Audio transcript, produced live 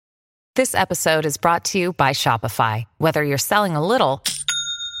This episode is brought to you by Shopify. Whether you're selling a little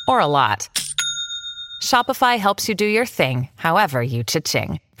or a lot, Shopify helps you do your thing, however you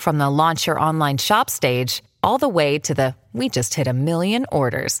cha-ching. From the launch your online shop stage, all the way to the we just hit 1 million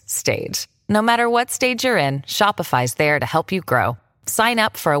orders stage. No matter what stage you're in, Shopify's there to help you grow. Sign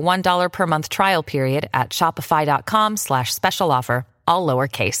up for a $1 per month trial period at shopify.com/special offer, all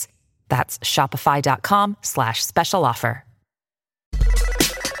lowercase. That's shopify.com/special offer.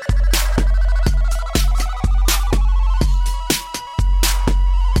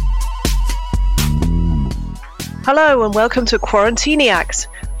 Hello and welcome to Quarantiniacs.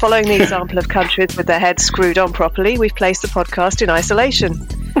 Following the example of countries with their heads screwed on properly, we've placed the podcast in isolation.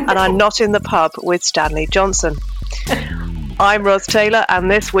 And I'm not in the pub with Stanley Johnson. I'm Ros Taylor, and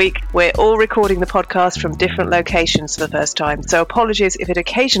this week we're all recording the podcast from different locations for the first time. So apologies if it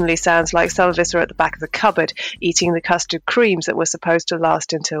occasionally sounds like some of us are at the back of the cupboard eating the custard creams that were supposed to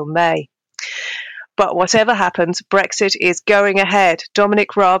last until May. But whatever happens, Brexit is going ahead.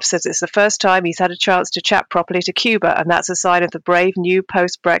 Dominic Raab says it's the first time he's had a chance to chat properly to Cuba, and that's a sign of the brave new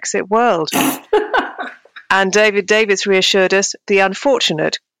post-Brexit world. And David Davis reassured us the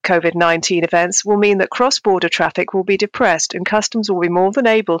unfortunate COVID-19 events will mean that cross-border traffic will be depressed and customs will be more than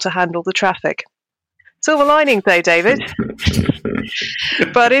able to handle the traffic. Silver linings, eh, David?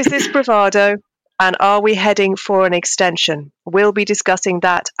 But is this bravado? And are we heading for an extension? We'll be discussing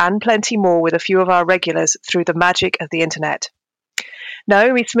that and plenty more with a few of our regulars through the magic of the internet.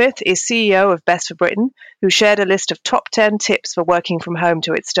 Naomi Smith is CEO of Best for Britain, who shared a list of top 10 tips for working from home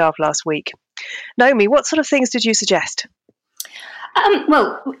to its staff last week. Naomi, what sort of things did you suggest?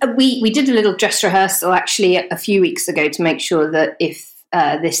 We did a little dress rehearsal actually a few weeks ago to make sure that if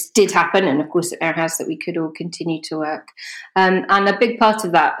this did happen, and of course it now has, that we could all continue to work. And a big part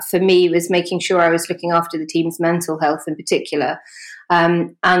of that for me was making sure I was looking after the team's mental health in particular.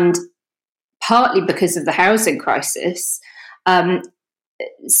 And partly because of the housing crisis,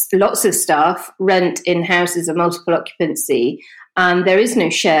 lots of staff rent in houses of multiple occupancy, and there is no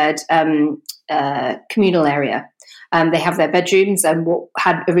shared communal area. They have their bedrooms, and what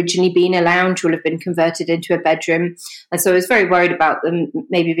had originally been a lounge will have been converted into a bedroom. And so I was very worried about them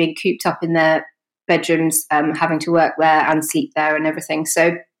maybe being cooped up in their bedrooms, having to work there and sleep there and everything.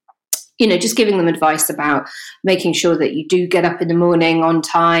 So, just giving them advice about making sure that you do get up in the morning on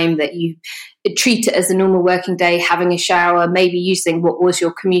time, that you treat it as a normal working day, having a shower, maybe using what was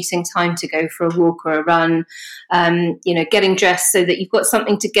your commuting time to go for a walk or a run, getting dressed so that you've got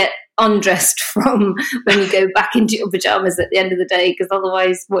something to get undressed from when you go back into your pajamas at the end of the day, because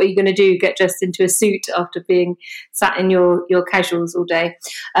otherwise what are you going to do, get dressed into a suit after being sat in your casuals all day,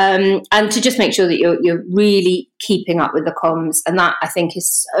 and to just make sure that you're really keeping up with the comms, and that I think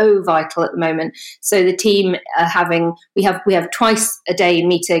is so vital at the moment. So the team we have twice a day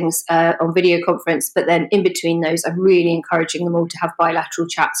meetings on video conference, but then in between those I'm really encouraging them all to have bilateral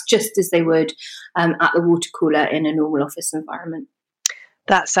chats just as they would at the water cooler in a normal office environment.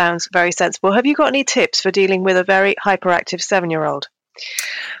 That sounds very sensible. Have you got any tips for dealing with a very hyperactive 7-year-old?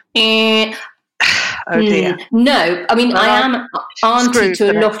 Oh dear. No, I mean, I am auntie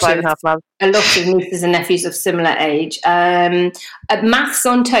to a lot of nieces and nephews of similar age. Maths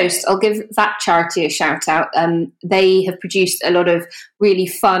on Toast, I'll give that charity a shout out. They have produced a lot of really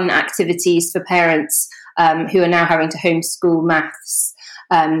fun activities for parents who are now having to homeschool maths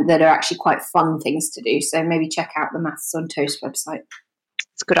that are actually quite fun things to do. So maybe check out the Maths on Toast website.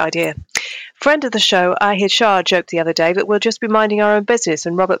 It's a good idea. Friend of the show, Ahid Shah, joked the other day that we'll just be minding our own business,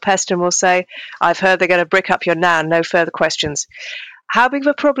 and Robert Peston will say, I've heard they're going to brick up your nan, no further questions. How big of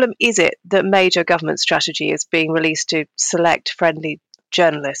a problem is it that major government strategy is being released to select friendly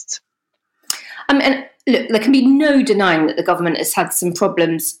journalists? And look, there can be no denying that the government has had some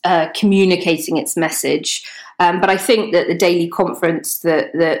problems communicating its message. But I think that the daily conference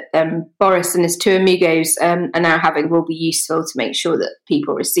that Boris and his two amigos are now having will be useful to make sure that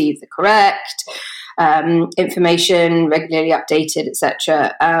people receive the correct information, regularly updated,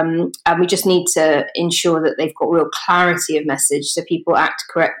 etc. And we just need to ensure that they've got real clarity of message so people act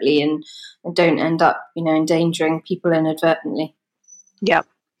correctly and don't end up, endangering people inadvertently. Yeah.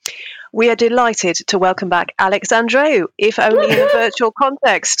 We are delighted to welcome back Alex Andreou, if only in a virtual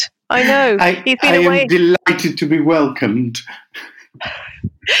context. I know. I am delighted to be welcomed.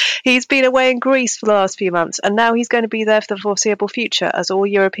 He's been away in Greece for the last few months, and now he's going to be there for the foreseeable future as all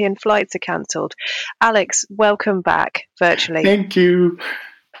European flights are cancelled. Alex, welcome back virtually. Thank you.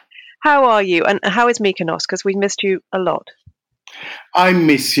 How are you, and how is Mykonos? Because we missed you a lot. I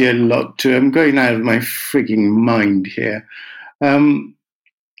miss you a lot too. I'm going out of my frigging mind here.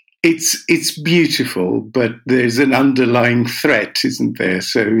 It's beautiful, but there's an underlying threat, isn't there?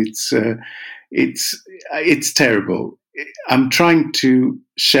 So it's terrible. I'm trying to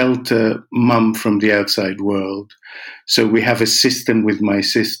shelter Mum from the outside world. So we have a system with my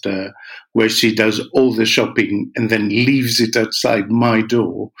sister where she does all the shopping and then leaves it outside my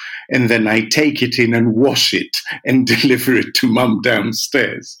door. And then I take it in and wash it and deliver it to Mum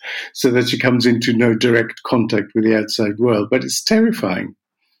downstairs so that she comes into no direct contact with the outside world. But it's terrifying.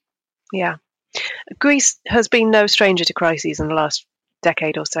 Yeah. Greece has been no stranger to crises in the last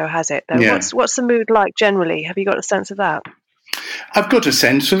decade or so, has it? Though? Yeah. What's the mood like generally? Have you got a sense of that? I've got a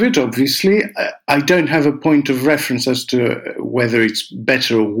sense of it, obviously. I don't have a point of reference as to whether it's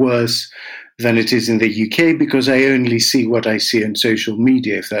better or worse than it is in the UK, because I only see what I see on social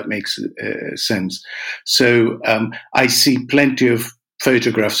media, if that makes sense. So I see plenty of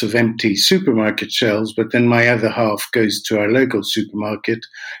photographs of empty supermarket shelves, but then my other half goes to our local supermarket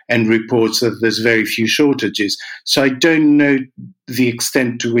and reports that there's very few shortages. So I don't know the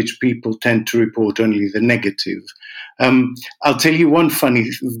extent to which people tend to report only the negative. I'll tell you one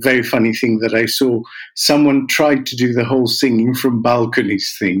very funny thing that I saw. Someone tried to do the whole singing from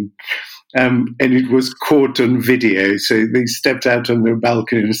balconies thing. And it was caught on video. So they stepped out on their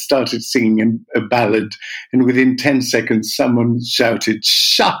balcony and started singing a ballad. And within 10 seconds, someone shouted,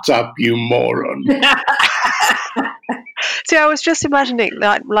 "Shut up, you moron." See, I was just imagining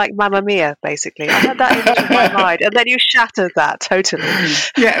like Mamma Mia, basically. I had that image in my mind, and then you shattered that totally.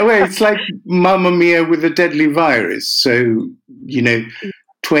 Yeah, well, it's like Mamma Mia with a deadly virus. So,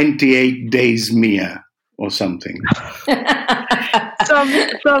 28 days Mia or something.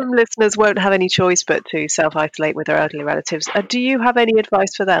 Some listeners won't have any choice but to self-isolate with their elderly relatives. Do you have any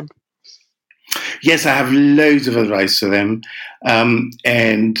advice for them? Yes, I have loads of advice for them.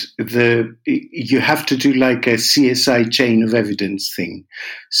 And you have to do like a CSI chain of evidence thing.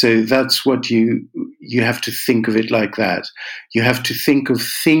 So that's what you have to think of it like that. You have to think of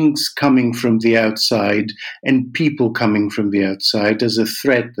things coming from the outside and people coming from the outside as a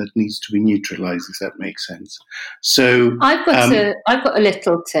threat that needs to be neutralized, if that makes sense. So I've got a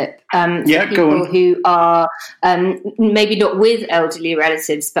little tip for people who are maybe not with elderly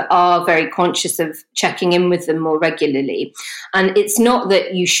relatives, but are very conscious of checking in with them more regularly. And it's not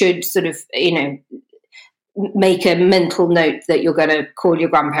that you should sort of, make a mental note that you're going to call your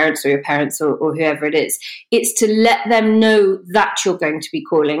grandparents or your parents or whoever it is. It's to let them know that you're going to be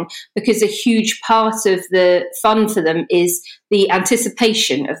calling, because a huge part of the fun for them is the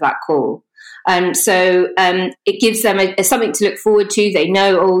anticipation of that call. So it gives them something to look forward to. They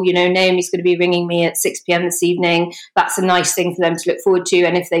know, Naomi's going to be ringing me at 6 p.m. this evening. That's a nice thing for them to look forward to.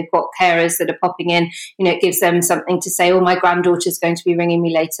 And if they've got carers that are popping in, it gives them something to say, my granddaughter's going to be ringing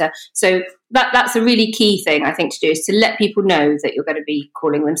me later. So that's a really key thing, I think, to do, is to let people know that you're going to be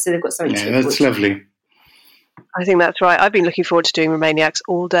calling them, so they've got something to look forward to. That's lovely. I think that's right. I've been looking forward to doing Remainiacs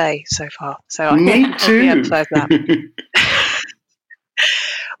all day so far. So I Me too. emphasize that.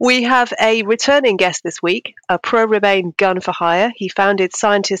 We have a returning guest this week, a pro-Remain gun for hire. He founded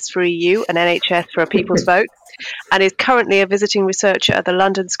Scientists for EU and NHS for a People's Vote, and is currently a visiting researcher at the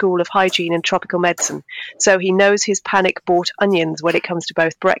London School of Hygiene and Tropical Medicine. So he knows his panic-bought onions when it comes to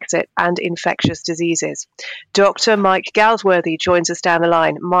both Brexit and infectious diseases. Dr. Mike Galsworthy joins us down the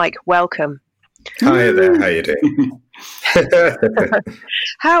line. Mike, welcome. Hi there, how you doing?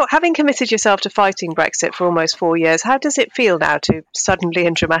 Having committed yourself to fighting Brexit for almost 4 years, how does it feel now to suddenly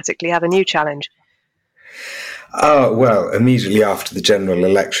and dramatically have a new challenge? Well, immediately after the general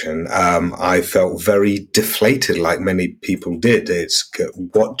election, I felt very deflated, like many people did. It's,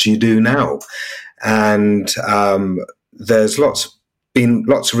 what do you do now? And there's been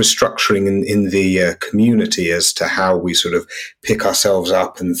lots of restructuring in the community as to how we sort of pick ourselves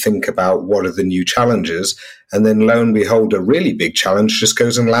up and think about what are the new challenges. And then lo and behold, a really big challenge just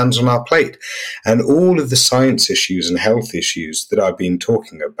goes and lands on our plate. And all of the science issues and health issues that I've been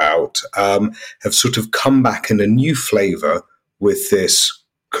talking about have sort of come back in a new flavor with this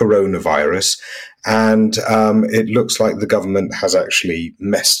coronavirus. And it looks like the government has actually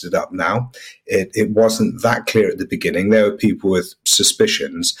messed it up now. It wasn't that clear at the beginning. There were people with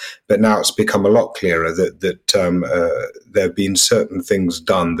suspicions, but now it's become a lot clearer that there have been certain things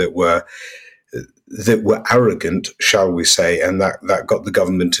done that were arrogant, shall we say, and that got the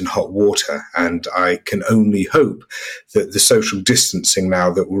government in hot water. And I can only hope that the social distancing now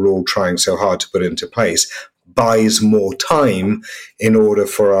that we're all trying so hard to put into place buys more time in order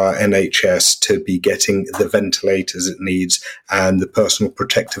for our NHS to be getting the ventilators it needs and the personal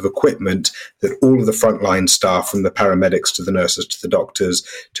protective equipment that all of the frontline staff, from the paramedics to the nurses to the doctors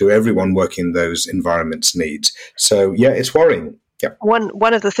to everyone working in those environments, needs. So, yeah, it's worrying. Yep.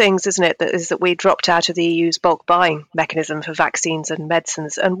 One of the things, isn't it, is that we dropped out of the EU's bulk buying mechanism for vaccines and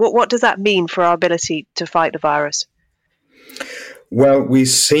medicines. And what does that mean for our ability to fight the virus? Well, we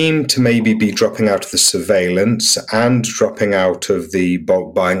seem to maybe be dropping out of the surveillance and dropping out of the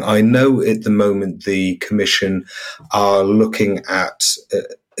bulk buying. I know at the moment the Commission are looking at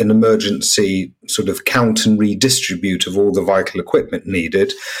an emergency sort of count and redistribute of all the vital equipment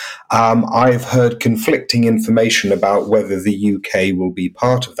needed. I've heard conflicting information about whether the UK will be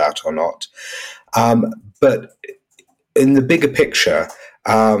part of that or not. But in the bigger picture,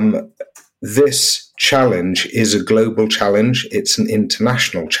 this challenge is a global challenge. It's an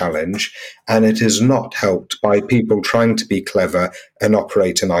international challenge, and it is not helped by people trying to be clever and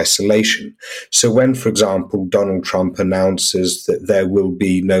operate in isolation. So when, for example, Donald Trump announces that there will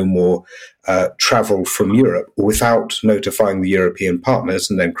be no more travel from Europe without notifying the European partners,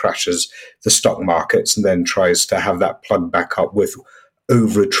 and then crashes the stock markets and then tries to have that plugged back up with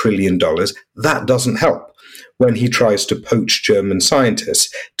over $1 trillion, that doesn't help. When he tries to poach German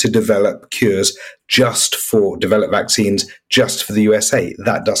scientists to develop develop vaccines just for the USA,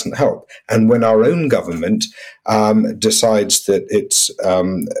 that doesn't help. And when our own government decides that its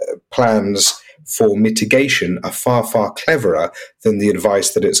plans for mitigation are far, far cleverer than the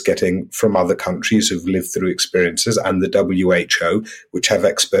advice that it's getting from other countries who've lived through experiences and the WHO, which have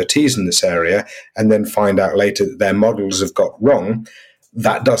expertise in this area, and then find out later that their models have got wrong,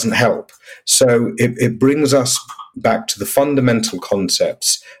 that doesn't help. So it brings us back to the fundamental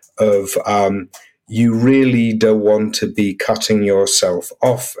concepts of you really don't want to be cutting yourself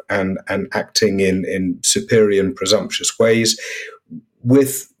off and acting in superior and presumptuous ways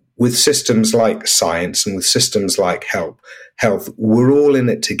with systems like science and with systems like health. We're all in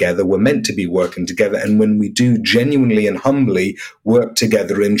it together. We're meant to be working together. And when we do genuinely and humbly work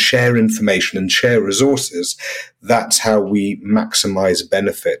together and share information and share resources, that's how we maximize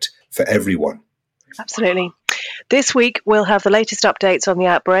benefit for everyone. Absolutely. This week, we'll have the latest updates on the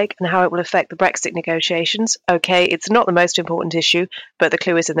outbreak and how it will affect the Brexit negotiations. Okay, it's not the most important issue, but the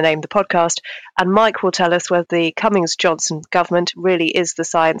clue is in the name of the podcast. And Mike will tell us whether the Cummings-Johnson government really is the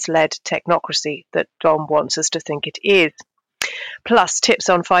science-led technocracy that Dom wants us to think it is. Plus, tips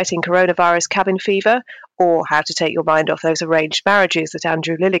on fighting coronavirus cabin fever, or how to take your mind off those arranged marriages that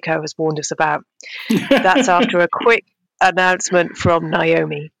Andrew Lillico has warned us about. That's after a quick announcement from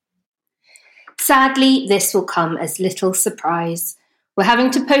Naomi. Sadly, this will come as little surprise. We're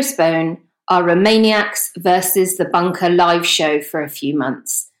having to postpone our Romaniacs versus the Bunker live show for a few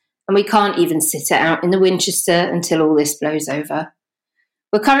months, and we can't even sit it out in the Winchester until all this blows over.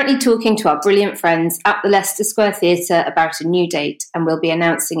 We're currently talking to our brilliant friends at the Leicester Square Theatre about a new date, and we'll be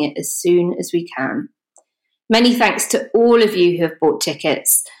announcing it as soon as we can. Many thanks to all of you who have bought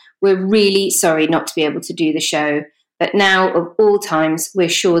tickets. We're really sorry not to be able to do the show, but now, of all times, we're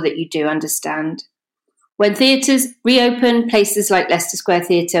sure that you do understand. When theatres reopen, places like Leicester Square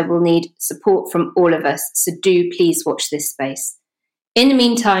Theatre will need support from all of us, so do please watch this space. In the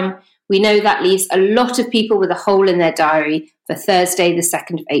meantime, we know that leaves a lot of people with a hole in their diary for Thursday, the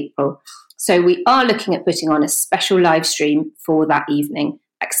 2nd of April. So we are looking at putting on a special live stream for that evening,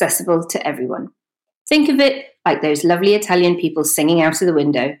 accessible to everyone. Think of it like those lovely Italian people singing out of the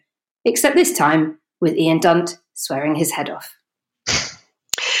window, except this time with Ian Dunt swearing his head off.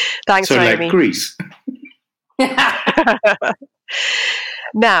 Thanks, so Naomi. Like Greece.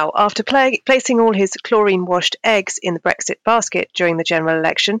 Now, after placing all his chlorine-washed eggs in the Brexit basket during the general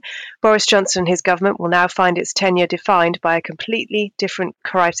election, Boris Johnson and his government will now find its tenure defined by a completely different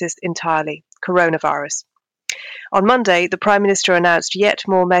crisis entirely, coronavirus. On Monday, the Prime Minister announced yet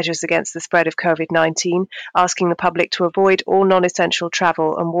more measures against the spread of COVID-19, asking the public to avoid all non-essential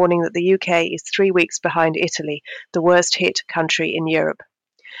travel and warning that the UK is 3 weeks behind Italy, the worst-hit country in Europe.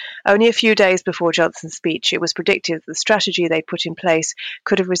 Only a few days before Johnson's speech, it was predicted that the strategy they put in place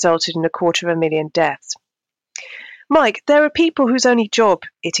could have resulted in 250,000 deaths. Mike, there are people whose only job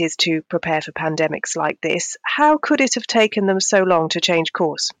it is to prepare for pandemics like this. How could it have taken them so long to change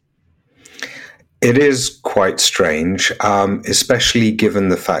course? It is quite strange, especially given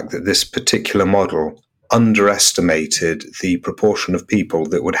the fact that this particular model underestimated the proportion of people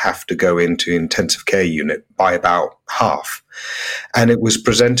that would have to go into intensive care unit by about half. And it was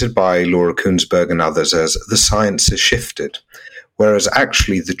presented by Laura Kuenssberg and others as the science has shifted, whereas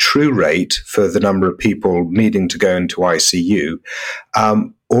actually the true rate for the number of people needing to go into ICU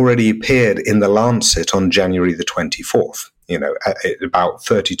already appeared in the Lancet on January the 24th. At about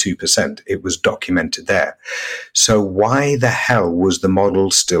 32%, it was documented there. So why the hell was the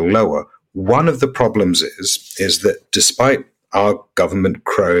model still lower? One of the problems is that despite our government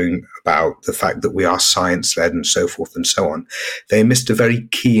crowing about the fact that we are science-led and so forth and so on, they missed a very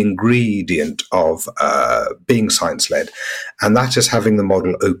key ingredient of being science-led, and that is having the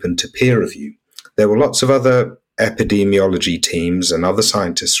model open to peer review. There were lots of other epidemiology teams and other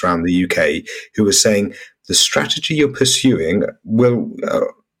scientists around the UK who were saying the strategy you're pursuing will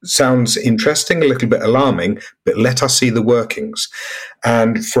sounds interesting, a little bit alarming, but let us see the workings.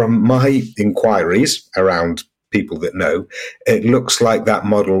 And from my inquiries around people that know, it looks like that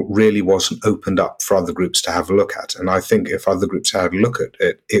model really wasn't opened up for other groups to have a look at. And I think if other groups had a look at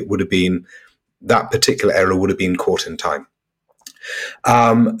it, it would have been, that particular error would have been caught in time.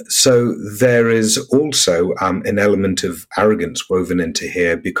 So there is also an element of arrogance woven into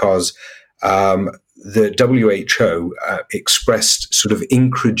here, because the WHO expressed sort of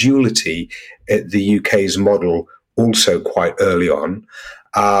incredulity at the UK's model also quite early on.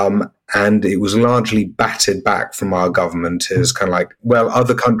 And it was largely batted back from our government as kind of like, well,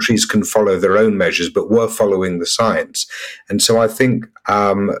 other countries can follow their own measures, but we're following the science. And so I think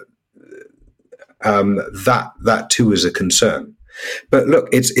that too is a concern. But look,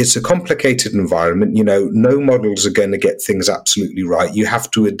 it's a complicated environment. You know, no models are going to get things absolutely right. You have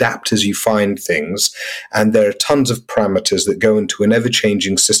to adapt as you find things. And there are tons of parameters that go into an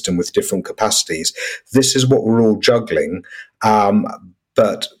ever-changing system with different capacities. This is what we're all juggling.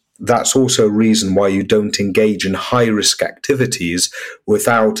 But that's also a reason why you don't engage in high-risk activities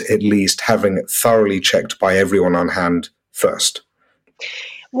without at least having it thoroughly checked by everyone on hand first.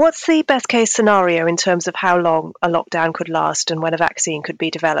 What's the best case scenario in terms of how long a lockdown could last and when a vaccine could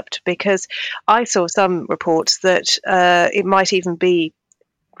be developed? Because I saw some reports that it might even be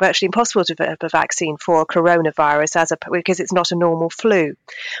virtually impossible to develop a vaccine for coronavirus because it's not a normal flu.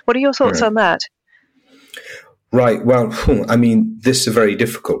 What are your thoughts on that? Right. Well, I mean, this is a very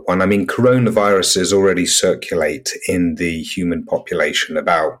difficult one. I mean, coronaviruses already circulate in the human population.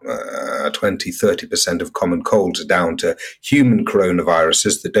 About 20-30% of common colds are down to human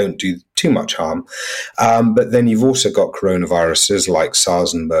coronaviruses that don't do too much harm. But then you've also got coronaviruses like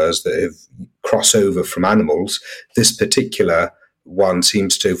SARS and MERS that have crossed over from animals. This particular one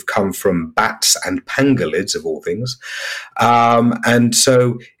seems to have come from bats and pangolins, of all things. And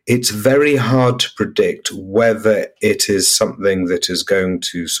so it's very hard to predict whether it is something that is going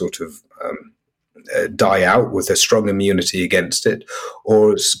to sort of die out with a strong immunity against it,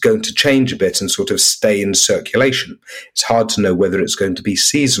 or it's going to change a bit and sort of stay in circulation. It's hard to know whether it's going to be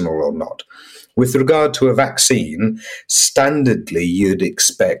seasonal or not. With regard to a vaccine, standardly you'd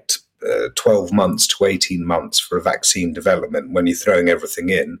expect 12 months to 18 months for a vaccine development when you're throwing everything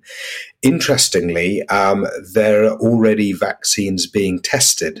in. Interestingly, there are already vaccines being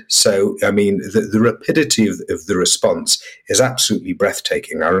tested. So, I mean, the rapidity of the response is absolutely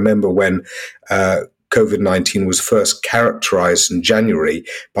breathtaking. I remember when COVID-19 was first characterized in January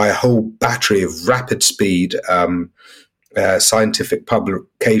by a whole battery of rapid speed scientific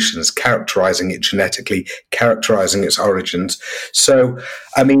publications characterizing it genetically, characterizing its origins. So,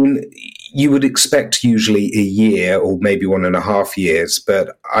 I mean, you would expect usually a year or maybe 1.5 years,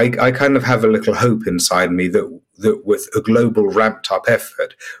 but I kind of have a little hope inside me that with a global ramped up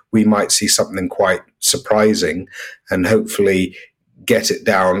effort, we might see something quite surprising and hopefully get it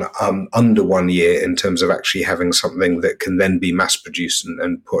down under 1 year in terms of actually having something that can then be mass produced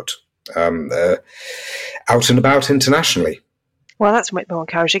and put out and about internationally. Well, that's a bit more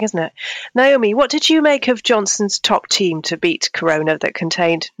encouraging, isn't it? Naomi, what did you make of Johnson's top team to beat Corona that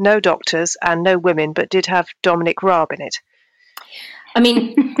contained no doctors and no women, but did have Dominic Raab in it? I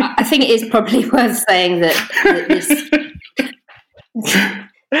mean, I think it is probably worth saying that this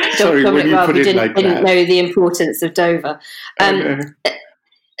Sorry, Dominic Raab didn't that. know the importance of Dover.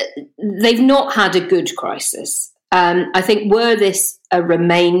 They've not had a good crisis. I think were this a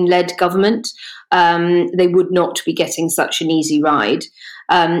Remain-led government, they would not be getting such an easy ride.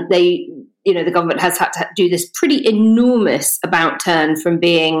 The government has had to do this pretty enormous about turn from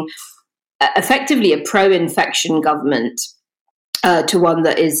being effectively a pro-infection government to one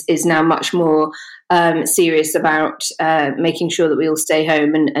that is now much more serious about making sure that we all stay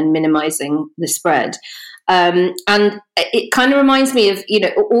home and minimising the spread. And it kind of reminds me of,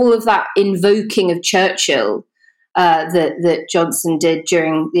 all of that invoking of Churchill that Johnson did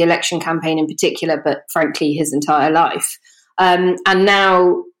during the election campaign in particular, but frankly his entire life. And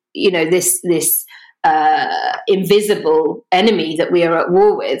now, this invisible enemy that we are at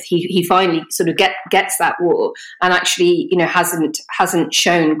war with, he finally sort of gets that war and actually, hasn't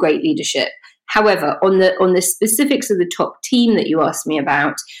shown great leadership. However, on the specifics of the top team that you asked me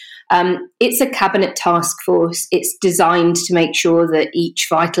about, it's a cabinet task force. It's designed to make sure that each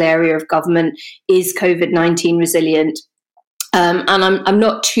vital area of government is COVID-19 resilient. And I'm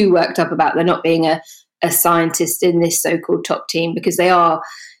not too worked up about there not being a scientist in this so-called top team, because they are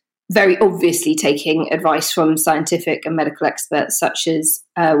very obviously taking advice from scientific and medical experts such as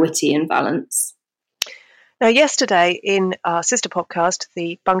Whitty and Vallance. Now, yesterday in our sister podcast,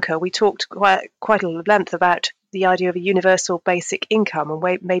 The Bunker, we talked quite a lot of length about the idea of a universal basic income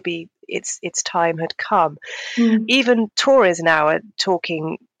and maybe its time had come. Even Tories now are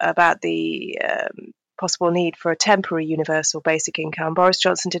talking about the possible need for a temporary universal basic income. Boris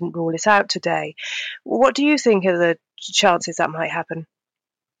Johnson didn't rule it out today. What do you think are the chances that might happen?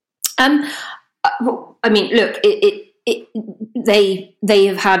 I mean, look, they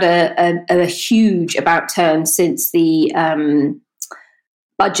have had a huge about turn since the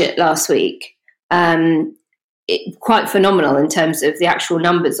budget last week. Quite phenomenal in terms of the actual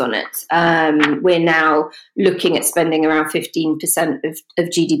numbers on it. We're now looking at spending around 15% of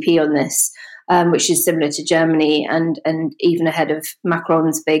GDP on this, which is similar to Germany and even ahead of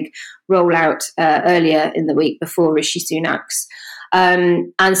Macron's big rollout earlier in the week before Rishi Sunak's.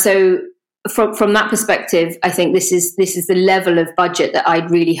 And so from that perspective, I think this is the level of budget that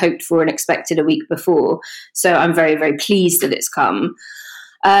I'd really hoped for and expected a week before. So I'm very, very pleased that it's come.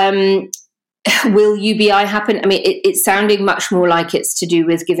 Will UBI happen? I mean, it's sounding much more like it's to do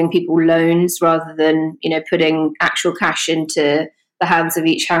with giving people loans rather than, putting actual cash into the hands of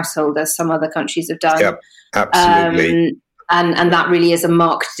each household, as some other countries have done. Yep, absolutely. And that really is a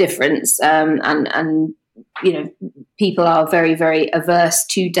marked difference. And people are very, very averse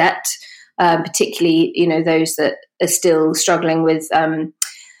to debt, particularly, those that are still struggling with the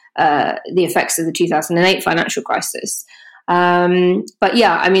effects of the 2008 financial crisis. But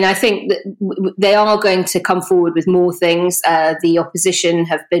yeah, I mean, I think that they are going to come forward with more things. The opposition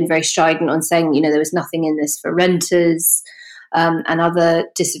have been very strident on saying, there was nothing in this for renters and other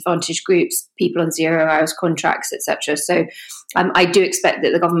disadvantaged groups, people on 0 hours contracts, etc. So I do expect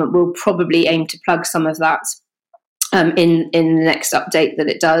that the government will probably aim to plug some of that in the next update that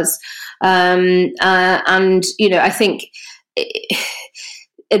it does. And, I think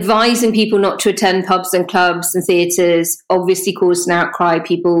advising people not to attend pubs and clubs and theatres obviously caused an outcry.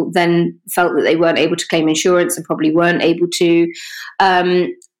 People then felt that they weren't able to claim insurance and probably weren't able to.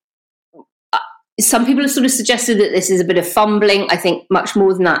 Some people have sort of suggested that this is a bit of fumbling. I think much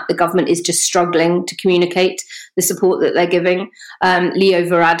more than that, the government is just struggling to communicate the support that they're giving. Leo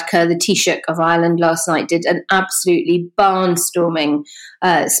Varadkar, the Taoiseach of Ireland, last night did an absolutely barnstorming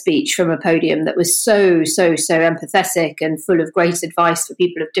speech from a podium that was so empathetic and full of great advice for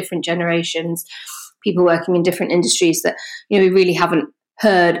people of different generations, people working in different industries that, we really haven't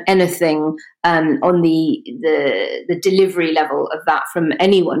heard anything on the delivery level of that from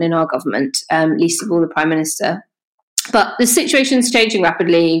anyone in our government, least of all the Prime Minister. But the situation's changing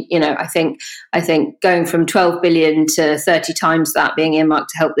rapidly. I think going from 12 billion to 30 times that being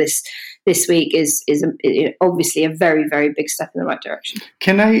earmarked to help this week is obviously a very, very big step in the right direction.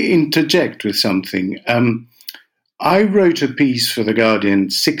 Can I interject with something? I wrote a piece for The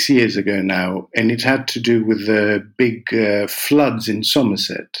Guardian 6 years ago now, and it had to do with the big floods in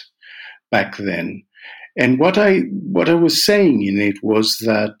Somerset back then. And what I was saying in it was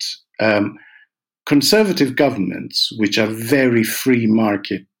that conservative governments, which are very free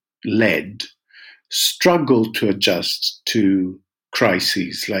market led, struggle to adjust to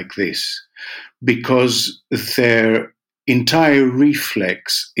crises like this because their entire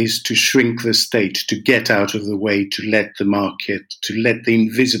reflex is to shrink the state, to get out of the way, to let the market, to let the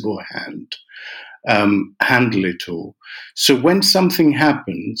invisible hand handle it all. So when something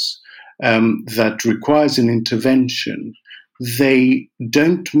happens that requires an intervention, they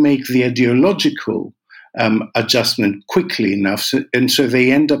don't make the ideological adjustment quickly enough, and so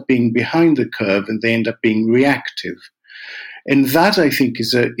they end up being behind the curve and they end up being reactive. And that, I think,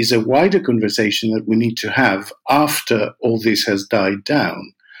 is a wider conversation that we need to have after all this has died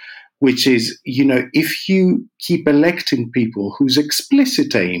down, which is, if you keep electing people whose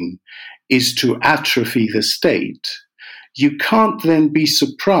explicit aim is to atrophy the state, you can't then be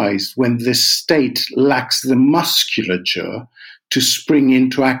surprised when the state lacks the musculature to spring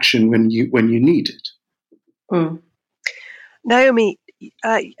into action when you need it. Mm. Naomi,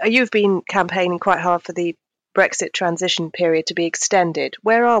 you've been campaigning quite hard for the Brexit transition period to be extended.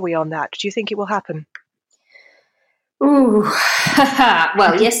 Where are we on that? Do you think it will happen? Ooh,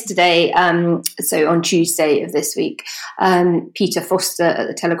 well, yesterday, so on Tuesday of this week, Peter Foster at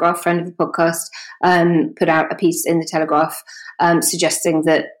The Telegraph, friend of the podcast, put out a piece in The Telegraph suggesting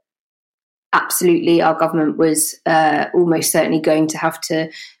that absolutely our government was almost certainly going to have to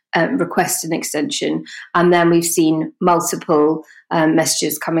request an extension. And then we've seen multiple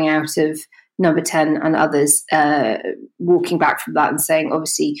messages coming out of Number 10 and others walking back from that and saying,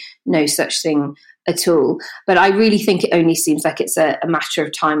 obviously, no such thing at all. But I really think it only seems like it's a matter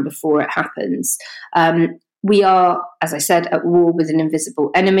of time before it happens. We are, as I said, at war with an invisible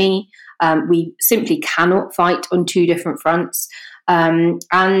enemy. We simply cannot fight on two different fronts.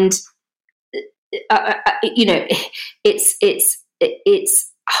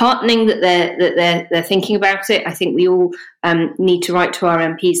 It's heartening that they're thinking about it. I think we all need to write to our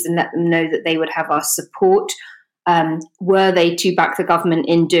MPs and let them know that they would have our support were they to back the government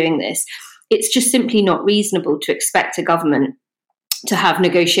in doing this. It's just simply not reasonable to expect a government to have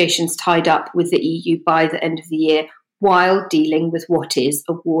negotiations tied up with the EU by the end of the year while dealing with what is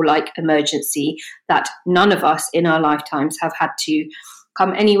a warlike emergency that none of us in our lifetimes have had to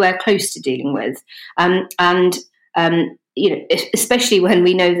come anywhere close to dealing with. Especially when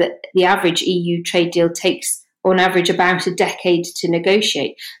we know that the average EU trade deal takes on average about a decade to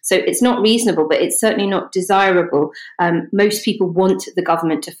negotiate. So it's not reasonable, but it's certainly not desirable. Most people want the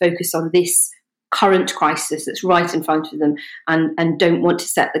government to focus on this current crisis that's right in front of them and don't want to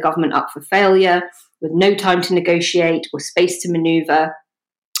set the government up for failure with no time to negotiate or space to manoeuvre.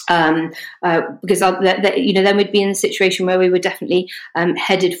 Because then we'd be in a situation where we were definitely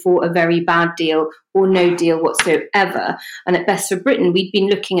headed for a very bad deal or no deal whatsoever. And at best for Britain, we'd been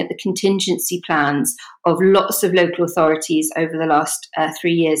looking at the contingency plans of lots of local authorities over the last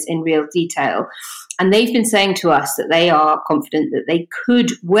 3 years in real detail. And they've been saying to us that they are confident that they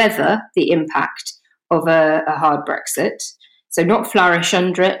could weather the impact of a hard Brexit. So not flourish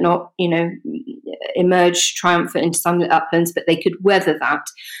under it, not, emerge triumphant into sunlit uplands, but they could weather that.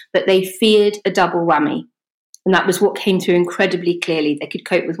 But they feared a double whammy. And that was what came through incredibly clearly. They could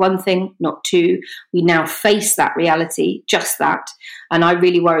cope with one thing, not two. We now face that reality, just that. And I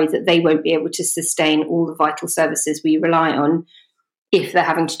really worry that they won't be able to sustain all the vital services we rely on if they're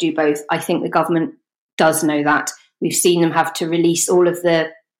having to do both. I think the government does know that. We've seen them have to release all of the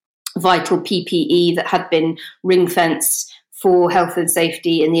vital PPE that had been ring-fenced for health and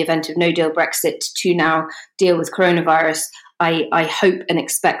safety in the event of no-deal Brexit to now deal with coronavirus. I hope and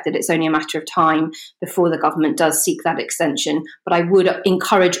expect that it's only a matter of time before the government does seek that extension. But I would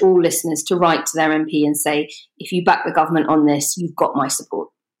encourage all listeners to write to their MP and say, if you back the government on this, you've got my support.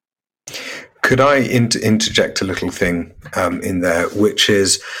 Could I interject a little thing in there, which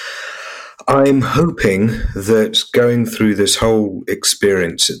is I'm hoping that going through this whole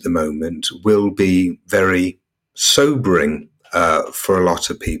experience at the moment will be very sobering for a lot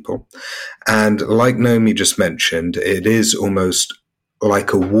of people. And like Naomi just mentioned, it is almost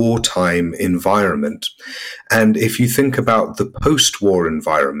like a wartime environment. And if you think about the post-war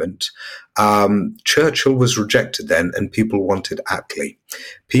environment, Churchill was rejected then and people wanted Attlee.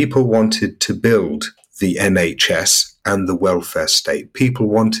 People wanted to build the NHS and the welfare state. People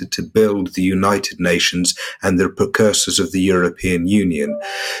wanted to build the United Nations and the precursors of the European Union.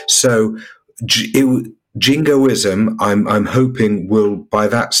 So jingoism, I'm hoping, will by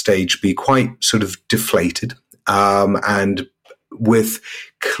that stage be quite sort of deflated, and with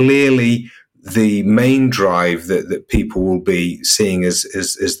clearly the main drive that people will be seeing as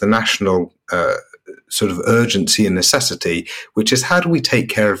the national sort of urgency and necessity, which is how do we take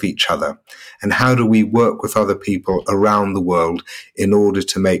care of each other and how do we work with other people around the world in order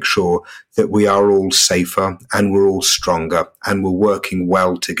to make sure that we are all safer and we're all stronger and we're working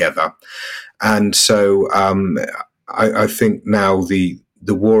well together. And so I think now the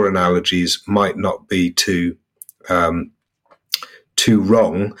war analogies might not be too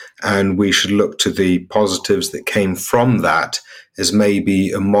wrong, and we should look to the positives that came from that as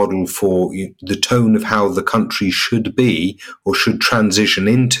maybe a model for the tone of how the country should be or should transition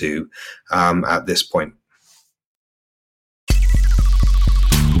into at this point.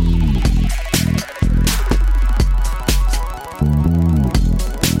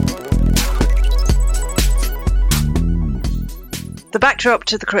 The backdrop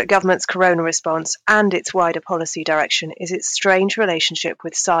to the government's corona response and its wider policy direction is its strange relationship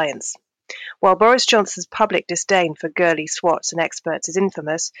with science. While Boris Johnson's public disdain for girly swats and experts is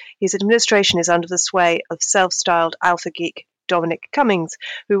infamous, his administration is under the sway of self-styled alpha geek Dominic Cummings,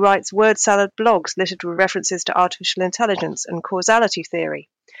 who writes word salad blogs littered with references to artificial intelligence and causality theory,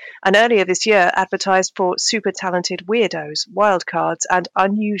 and earlier this year advertised for super talented weirdos, wildcards, and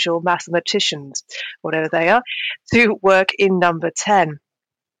unusual mathematicians, whatever they are, to work in Number 10.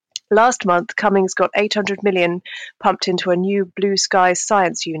 Last month, Cummings got $800 million pumped into a new Blue Sky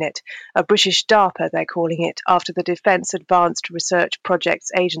Science Unit, a British DARPA they're calling it, after the Defence Advanced Research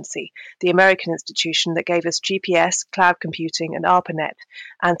Projects Agency, the American institution that gave us GPS, cloud computing, and ARPANET,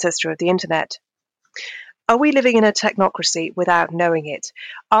 ancestor of the Internet. Are we living in a technocracy without knowing it?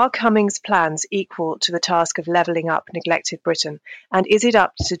 Are Cummings' plans equal to the task of levelling up neglected Britain? And is it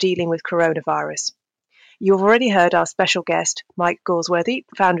up to dealing with coronavirus? You've already heard our special guest, Mike Galsworthy,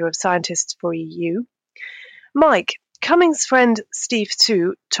 founder of Scientists for EU. Mike, Cummings' friend Steve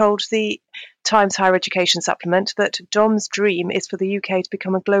Tew told the Times Higher Education Supplement that Dom's dream is for the UK to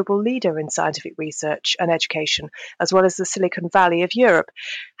become a global leader in scientific research and education, as well as the Silicon Valley of Europe.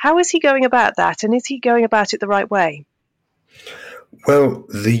 How is he going about that, and is he going about it the right way? Well,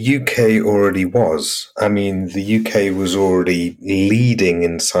 the UK already was. I mean, the UK was already leading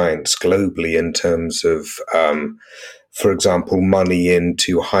in science globally in terms of, for example, money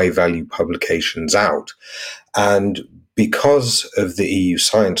into high-value publications out. And because of the EU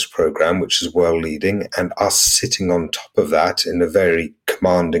science programme, which is world-leading, and us sitting on top of that in a very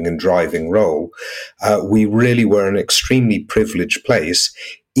commanding and driving role, we really were in an extremely privileged place,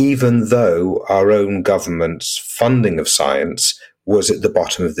 even though our own government's funding of science was at the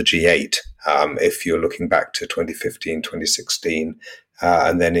bottom of the G8, if you're looking back to 2015, 2016,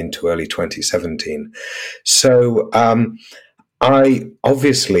 and then into early 2017. So I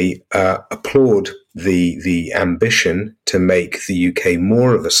obviously applaud the ambition to make the UK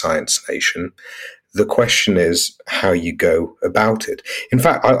more of a science nation. The question is how you go about it. In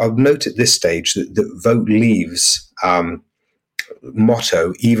fact, I'll note at this stage that the Vote Leaves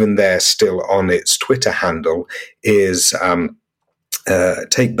motto, even there still on its Twitter handle, is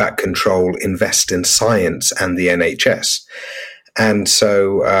take back control, invest in science and the NHS. And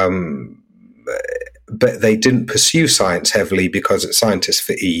so, but they didn't pursue science heavily because at Scientists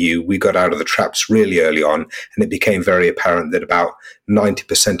for EU, we got out of the traps really early on, and it became very apparent that about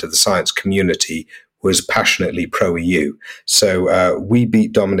 90% of the science community was passionately pro-EU. So we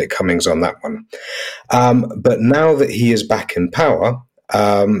beat Dominic Cummings on that one. But now that he is back in power,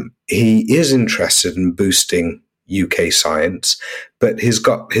 he is interested in boosting UK science, but he's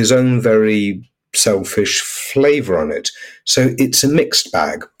got his own very selfish flavour on it. So it's a mixed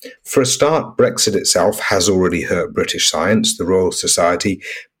bag. For a start, Brexit itself has already hurt British science. The Royal Society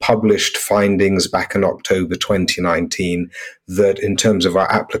published findings back in October 2019 that in terms of our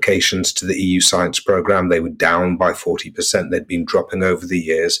applications to the EU science programme, they were down by 40%. They'd been dropping over the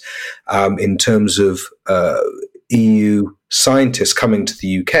years. In terms of EU scientists coming to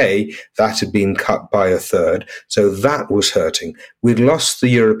the UK, that had been cut by a third. So that was hurting. We'd lost the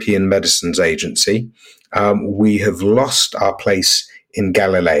European Medicines Agency. We have lost our place in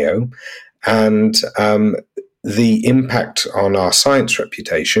Galileo. And the impact on our science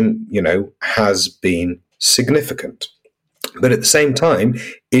reputation, has been significant. But at the same time,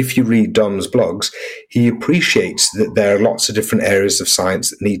 if you read Dom's blogs, he appreciates that there are lots of different areas of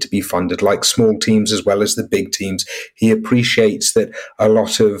science that need to be funded, like small teams as well as the big teams. He appreciates that a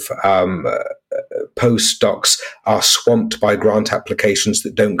lot of postdocs are swamped by grant applications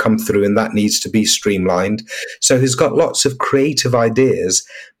that don't come through, and that needs to be streamlined. So he's got lots of creative ideas,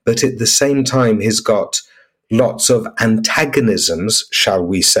 but at the same time, he's got lots of antagonisms, shall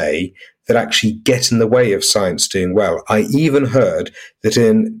we say, that actually get in the way of science doing well. I even heard that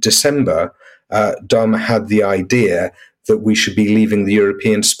in December, Dom had the idea that we should be leaving the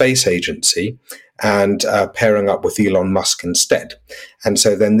European Space Agency and pairing up with Elon Musk instead. And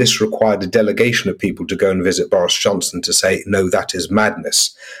so then this required a delegation of people to go and visit Boris Johnson to say, no, that is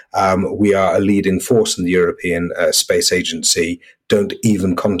madness. We are a leading force in the European Space Agency. Don't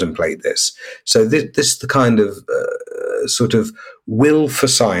even contemplate this. So this is the kind of sort of will for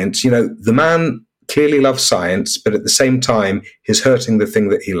science. The man clearly loves science, but at the same time, he's hurting the thing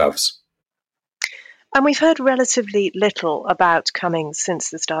that he loves. And we've heard relatively little about Cummings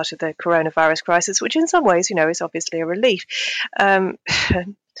since the start of the coronavirus crisis, which in some ways, is obviously a relief.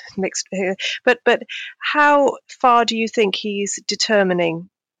 Mixed, but how far do you think he's determining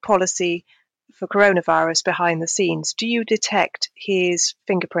policy for coronavirus behind the scenes? Do you detect his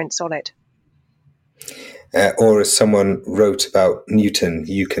fingerprints on it? Or as someone wrote about Newton,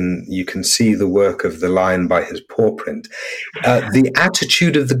 you can see the work of the lion by his paw print. The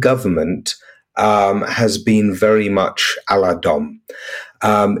attitude of the government has been very much a la Dom,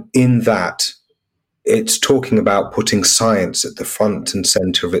 in that it's talking about putting science at the front and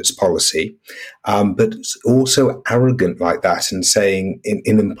center of its policy, but it's also arrogant like that and saying,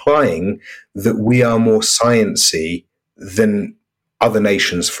 in implying that we are more sciencey than other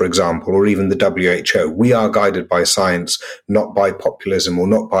nations, for example, or even the WHO. We are guided by science, not by populism or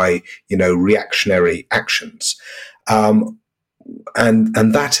not by, reactionary actions. And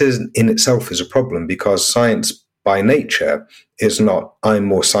that is in itself is a problem, because science by nature is not, I'm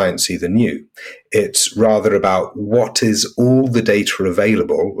more sciencey than you. It's rather about what is all the data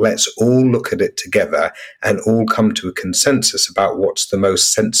available. Let's all look at it together and all come to a consensus about what's the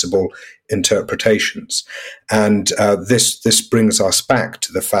most sensible interpretations. And this brings us back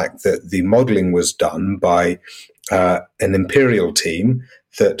to the fact that the modelling was done by an imperial team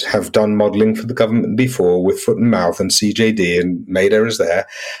that have done modelling for the government before with foot and mouth and CJD and made errors there.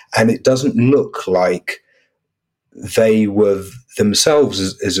 And it doesn't look like they were themselves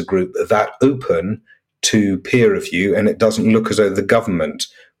as a group that open to peer review, and it doesn't look as though the government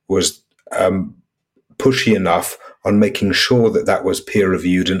was pushy enough on making sure that that was peer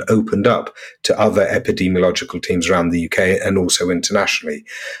reviewed and opened up to other epidemiological teams around the UK and also internationally.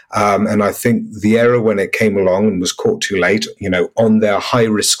 And I think the error when it came along and was caught too late, on their high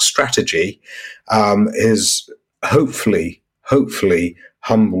risk strategy, is hopefully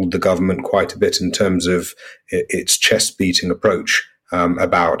humbled the government quite a bit in terms of its chest-beating approach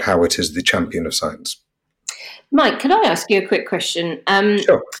about how it is the champion of science. Mike, can I ask you a quick question?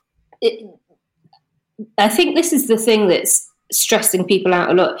 Sure. I think this is the thing that's stressing people out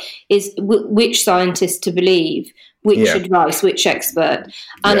a lot, is which scientist to believe, which advice, which expert.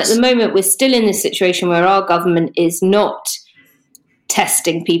 And at the moment, we're still in this situation where our government is not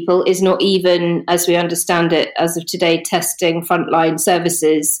testing people, is not even, as we understand it, as of today, testing frontline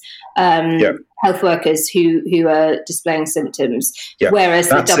services, health workers who are displaying symptoms. Whereas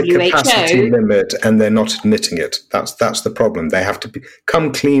that's the WHO, a capacity limit, and they're not admitting it. That's the problem. They have to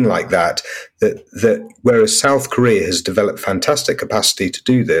come clean like that. That whereas South Korea has developed fantastic capacity to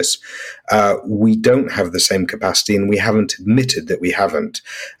do this, we don't have the same capacity, and we haven't admitted that we haven't.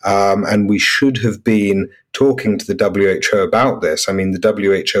 And we should have been talking to the WHO about this. I mean,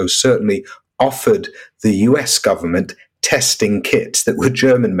 the WHO certainly offered the US government testing kits that were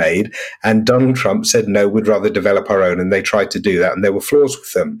German-made, and Donald Trump said, no, we'd rather develop our own, and they tried to do that, and there were flaws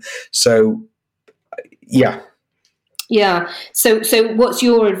with them. So, yeah. So what's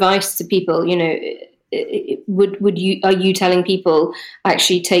your advice to people? Are you telling people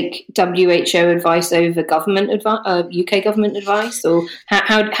actually take WHO advice over government UK government advice, or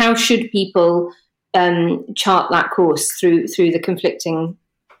how should people chart that course through the conflicting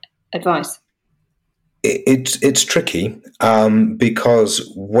advice? It's tricky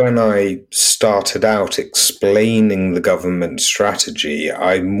because when I started out explaining the government strategy,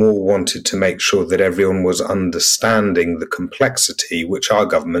 I more wanted to make sure that everyone was understanding the complexity which our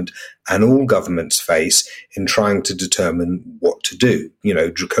government and all governments face in trying to determine what to do.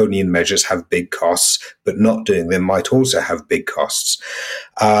 Draconian measures have big costs, but not doing them might also have big costs.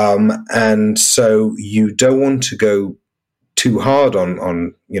 And so you don't want to go too hard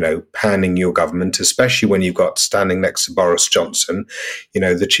on panning your government, especially when you've got standing next to Boris Johnson,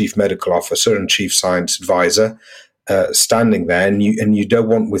 the chief medical officer and chief science advisor, standing there, and you don't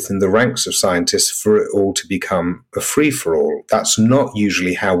want within the ranks of scientists for it all to become a free-for-all. That's not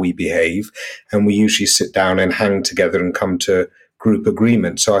usually how we behave, and we usually sit down and hang together and come to group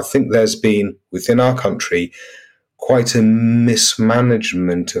agreement. So I think there's been, within our country, quite a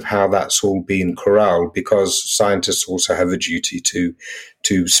mismanagement of how that's all been corralled, because scientists also have a duty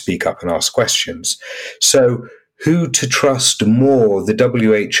to speak up and ask questions. So who to trust more, the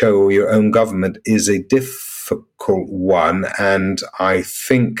WHO or your own government, is a difficult one. And I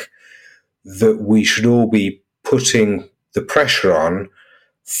think that we should all be putting the pressure on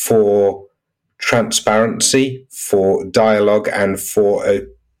for transparency, for dialogue, and for a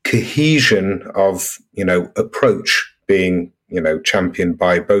cohesion of, approach being, championed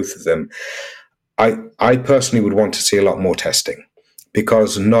by both of them. I personally would want to see a lot more testing,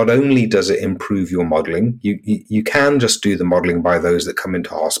 because not only does it improve your modelling, you can just do the modelling by those that come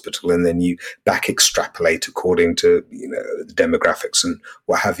into hospital, and then you back extrapolate according to the demographics and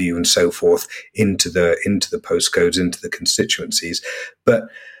what have you and so forth into the postcodes, into the constituencies. But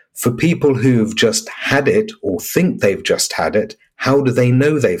for people who've just had it or think they've just had it, how do they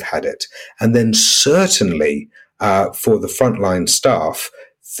know they've had it? And then certainly for the frontline staff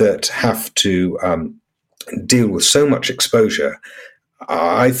that have to deal with so much exposure,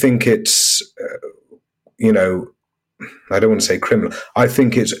 I think it's, I don't want to say criminal. I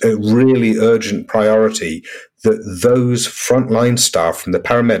think it's a really urgent priority that those frontline staff, from the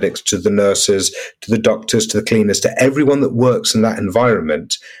paramedics to the nurses, to the doctors, to the cleaners, to everyone that works in that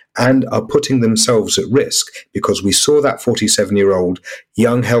environment and are putting themselves at risk, because we saw that 47-year-old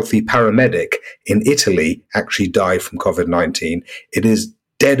young, healthy paramedic in Italy actually die from COVID-19. It is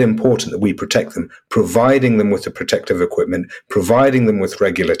dead important that we protect them, providing them with the protective equipment, providing them with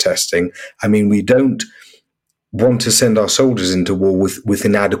regular testing. I mean, we don't want to send our soldiers into war with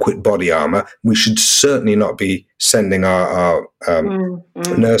inadequate body armor. We should certainly not be sending our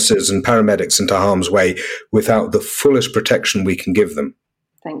nurses and paramedics into harm's way without the fullest protection we can give them.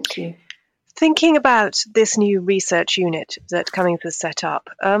 Thank you. Thinking about this new research unit that Cummings has set up,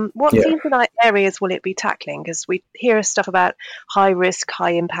 what themes and areas will it be tackling? Because we hear stuff about high-risk,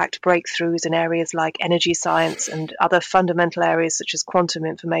 high-impact breakthroughs in areas like energy science and other fundamental areas such as quantum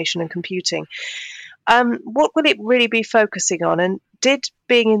information and computing. What will it really be focusing on? And did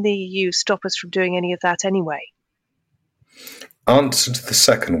being in the EU stop us from doing any of that anyway? Answer to the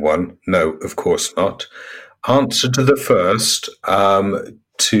second one, no, of course not. Answer to the first,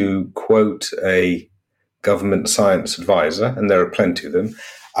 to quote a government science advisor, and there are plenty of them,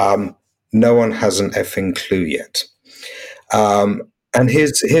 no one has an effing clue yet. And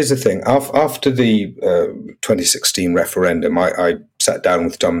here's the thing. After the 2016 referendum, I sat down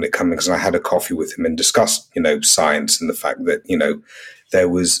with Dominic Cummings and I had a coffee with him and discussed, science and the fact that, there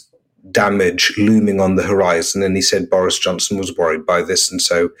was damage looming on the horizon. And he said Boris Johnson was worried by this. And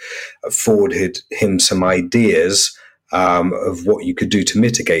so I forwarded him some ideas of what you could do to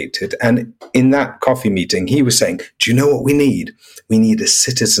mitigate it. And in that coffee meeting, he was saying, do you know what we need? We need a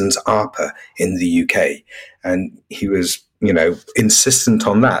citizens ARPA in the UK. And he was insistent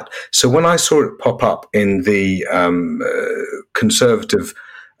on that. So when I saw it pop up in the Conservative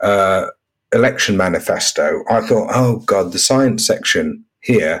election manifesto, I thought, oh God, the science section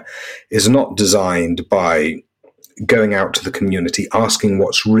here is not designed by going out to the community, asking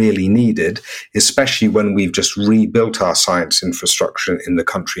what's really needed, especially when we've just rebuilt our science infrastructure in the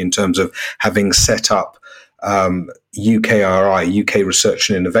country in terms of having set up UKRI, UK Research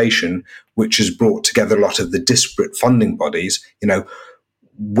and Innovation, which has brought together a lot of the disparate funding bodies.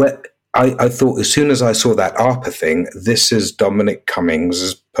 I thought as soon as I saw that ARPA thing, this is Dominic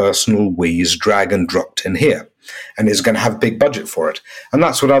Cummings' personal wheeze drag and dropped in here, and is going to have a big budget for it. And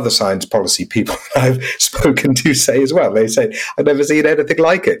that's what other science policy people I've spoken to say as well. They say, I've never seen anything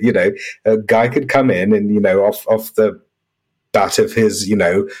like it. A guy could come in and, off the bat of his,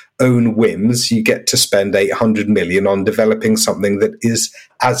 own whims, you get to spend 800 million on developing something that is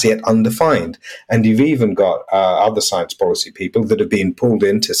as yet undefined. And you've even got other science policy people that have been pulled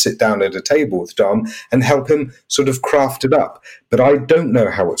in to sit down at a table with Dom and help him sort of craft it up. But I don't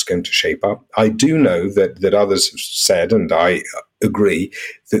know how it's going to shape up. I do know that others have said, and I agree,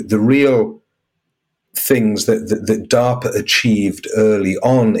 that the real things that DARPA achieved early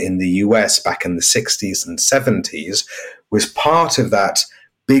on in the US back in the 60s and 70s was part of that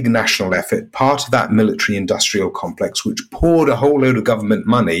big national effort, part of that military-industrial complex, which poured a whole load of government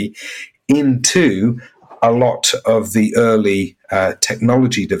money into a lot of the early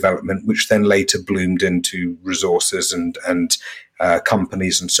technology development, which then later bloomed into resources and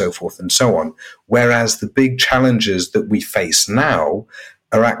companies and so forth and so on. Whereas the big challenges that we face now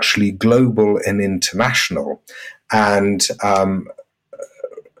are actually global and international. And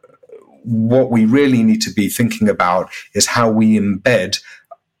what we really need to be thinking about is how we embed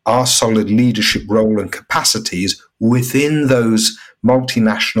our solid leadership role and capacities within those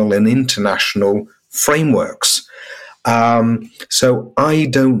multinational and international frameworks. So I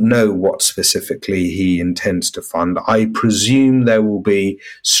don't know what specifically he intends to fund. I presume there will be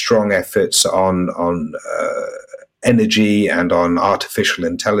strong efforts on energy and on artificial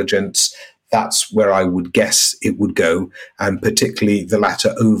intelligence. That's where I would guess it would go, and particularly the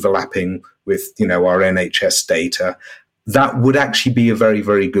latter overlapping with, our NHS data. That would actually be a very,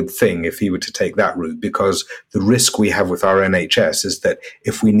 very good thing if he were to take that route, because the risk we have with our NHS is that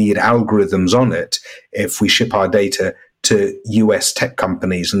if we need algorithms on it, if we ship our data to US tech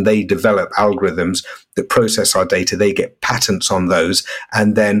companies and they develop algorithms that process our data, they get patents on those,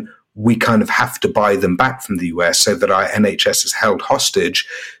 and then we kind of have to buy them back from the US so that our NHS is held hostage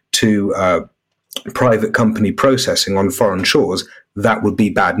to private company processing on foreign shores. That would be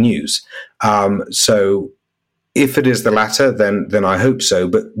bad news. So if it is the latter, then I hope so.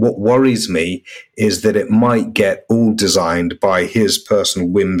 But what worries me is that it might get all designed by his personal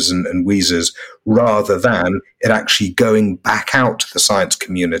whims and wheezes, rather than it actually going back out to the science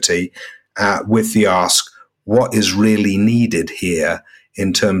community with the ask, what is really needed here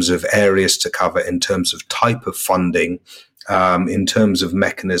in terms of areas to cover, in terms of type of funding, in terms of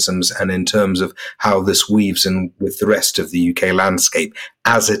mechanisms, and in terms of how this weaves in with the rest of the UK landscape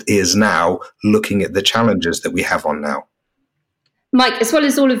as it is now, looking at the challenges that we have on now. Mike, as well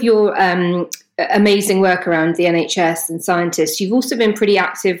as all of your amazing work around the NHS and scientists, you've also been pretty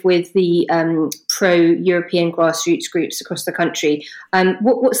active with the pro-European grassroots groups across the country.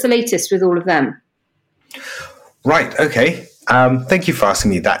 What's the latest with all of them? Right, okay. Thank you for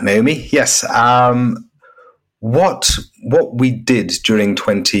asking me that, Naomi. Yes. What we did during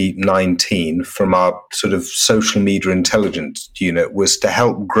 2019 from our sort of social media intelligence unit was to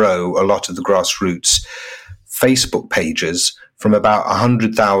help grow a lot of the grassroots Facebook pages from about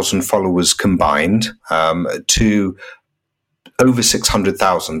 100,000 followers combined to over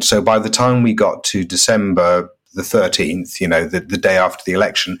 600,000. So by the time we got to December the 13th, the day after the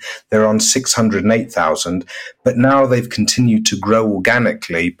election, they're on 608,000. But now they've continued to grow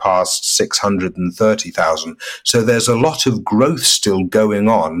organically past 630,000. So there's a lot of growth still going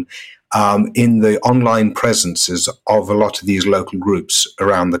on in the online presences of a lot of these local groups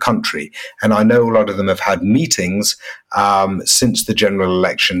around the country. And I know a lot of them have had meetings since the general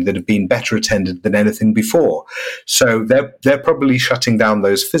election that have been better attended than anything before. So they're probably shutting down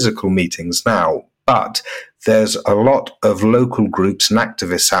those physical meetings now. But there's a lot of local groups and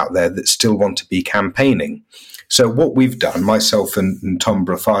activists out there that still want to be campaigning. So what we've done, myself and Tom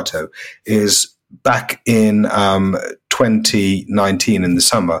Brafato, is back in 2019 in the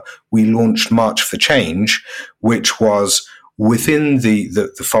summer, we launched March for Change, which was within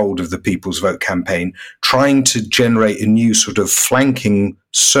the fold of the People's Vote campaign, trying to generate a new sort of flanking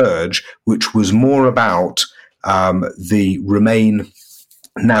surge, which was more about the Remain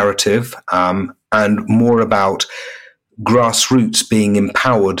narrative and more about grassroots being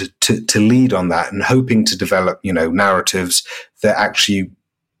empowered to lead on that and hoping to develop, narratives that actually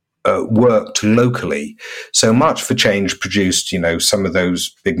worked locally. So March for Change produced, some of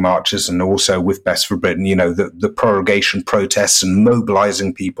those big marches, and also with Best for Britain, the prorogation protests and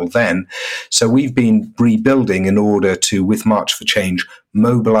mobilizing people then. So we've been rebuilding in order to, with March for Change,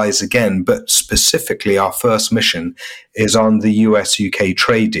 mobilize again. But specifically, our first mission is on the US-UK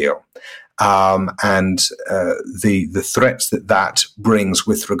trade deal. And the threats that brings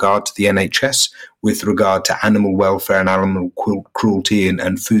with regard to the NHS, with regard to animal welfare and animal cruelty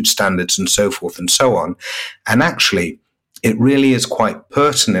and food standards and so forth and so on. And actually, it really is quite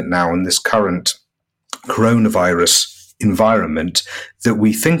pertinent now in this current coronavirus environment that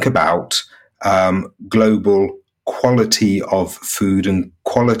we think about global quality of food and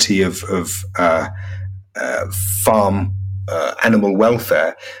quality of farm animal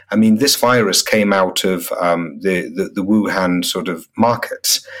welfare. I mean, this virus came out of the Wuhan sort of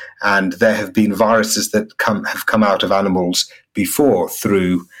markets, and there have been viruses that have come out of animals before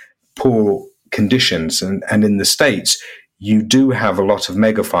through poor conditions. And in the States, you do have a lot of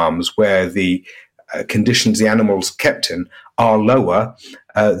mega farms where the conditions the animals kept in are lower.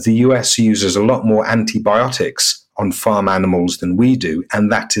 The US uses a lot more antibiotics on farm animals than we do,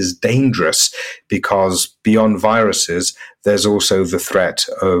 and that is dangerous because beyond viruses, there's also the threat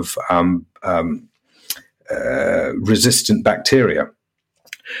of resistant bacteria.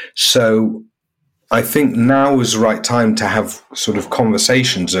 So I think now is the right time to have sort of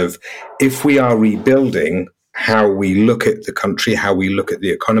conversations of, if we are rebuilding how we look at the country, how we look at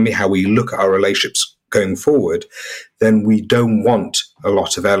the economy, how we look at our relationships going forward, then we don't want a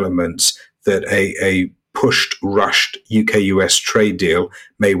lot of elements that a pushed, rushed UK-US trade deal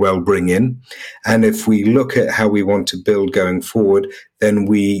may well bring in. And if we look at how we want to build going forward, then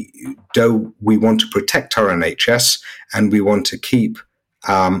we want to protect our NHS, and we want to keep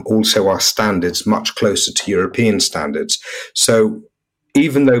also our standards much closer to European standards. So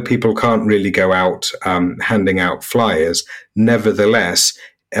even though people can't really go out handing out flyers, nevertheless,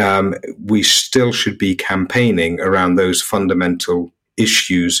 we still should be campaigning around those fundamental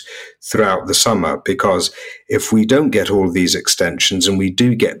issues throughout the summer, because if we don't get all of these extensions and we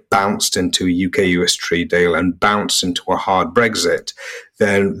do get bounced into a UK-US trade deal and bounced into a hard Brexit,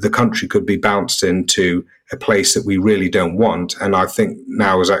 then the country could be bounced into a place that we really don't want. And I think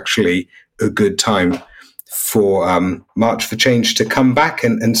now is actually a good time for March for Change to come back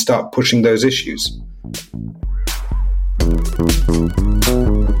and start pushing those issues.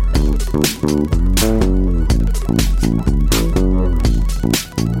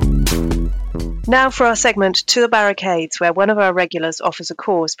 Now for our segment To the Barricades, where one of our regulars offers a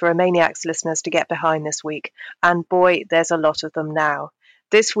cause for Remainiacs listeners to get behind this week. And boy, there's a lot of them now.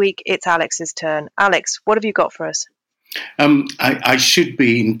 This week, it's Alex's turn. Alex, what have you got for us? I should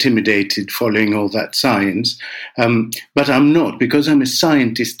be intimidated following all that science, but I'm not, because I'm a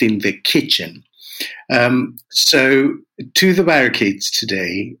scientist in the kitchen. So To the Barricades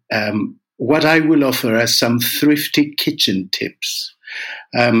today, what I will offer are some thrifty kitchen tips.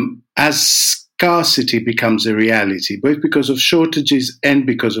 As scarcity becomes a reality, both because of shortages and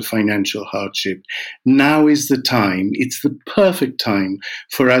because of financial hardship. Now is the time, it's the perfect time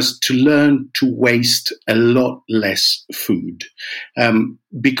for us to learn to waste a lot less food,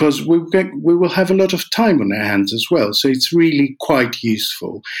 because we will have a lot of time on our hands as well. So it's really quite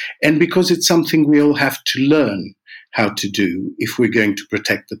useful. And because it's something we all have to learn how to do if we're going to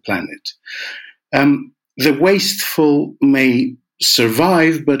protect the planet. The wasteful may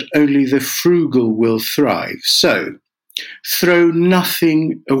survive, but only the frugal will thrive. So throw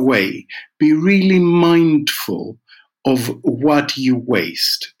nothing away. Be really mindful of what you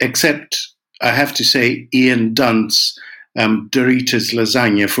waste, except, I have to say, Ian Dunt's Doritos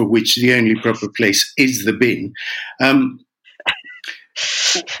lasagna, for which the only proper place is the bin.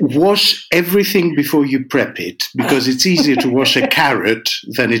 Wash everything before you prep it, because it's easier to wash a carrot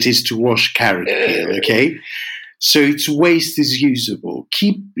than it is to wash carrot peel, okay? So its waste is usable.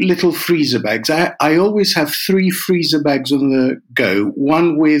 Keep little freezer bags. I always have 3 freezer bags on the go,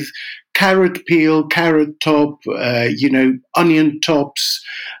 one with carrot peel, carrot top, onion tops,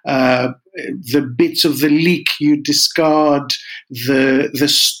 the bits of the leek you discard, the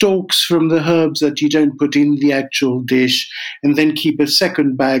stalks from the herbs that you don't put in the actual dish, and then keep a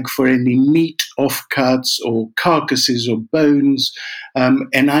second bag for any meat offcuts or carcasses or bones,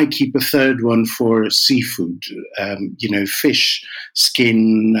 and I keep a third one for seafood, fish,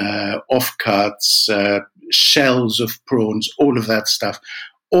 skin, offcuts, shells of prawns, all of that stuff.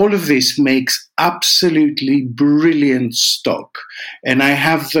 All of this makes absolutely brilliant stock, and I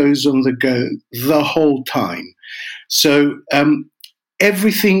have those on the go the whole time. So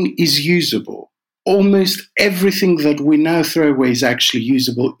everything is usable. Almost everything that we now throw away is actually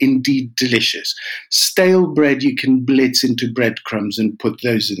usable, indeed delicious. Stale bread you can blitz into breadcrumbs and put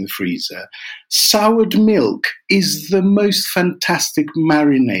those in the freezer. Soured milk is the most fantastic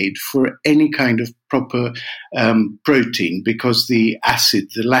marinade for any kind of proper protein, because the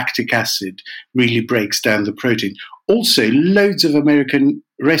lactic acid, really breaks down the protein. Also, loads of American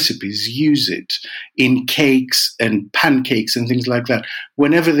recipes use it in cakes and pancakes and things like that.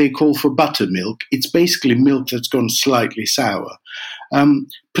 Whenever they call for buttermilk, it's basically milk that's gone slightly sour.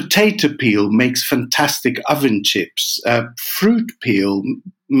 Potato peel makes fantastic oven chips. Fruit peel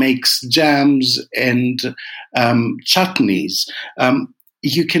makes jams and chutneys.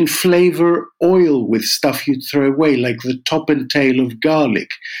 You can flavor oil with stuff you'd throw away, like the top and tail of garlic.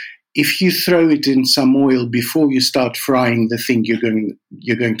 If you throw it in some oil before you start frying the thing you're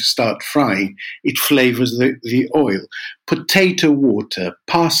going to start frying, it flavors the oil. Potato water,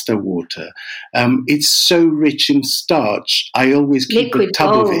 pasta water, it's so rich in starch. I always keep a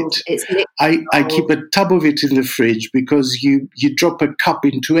tub of it. I keep a tub of it in the fridge, because you drop a cup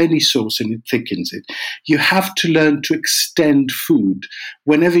into any sauce and it thickens it. You have to learn to extend food.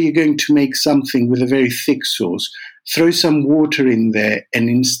 Whenever you're going to make something with a very thick sauce, throw some water in there and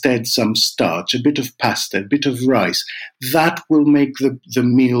instead some starch, a bit of pasta, a bit of rice. That will make the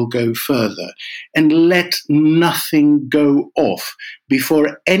meal go further. And let nothing go off.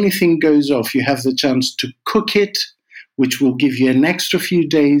 Before anything goes off, you have the chance to cook it, which will give you an extra few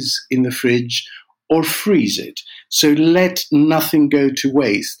days in the fridge, or freeze it. So let nothing go to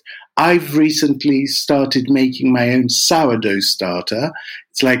waste. I've recently started making my own sourdough starter.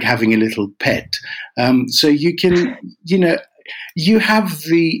 It's like having a little pet. So you can, you have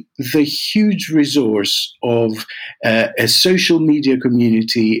the huge resource of a social media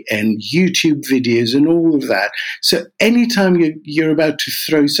community and YouTube videos and all of that. So anytime you're about to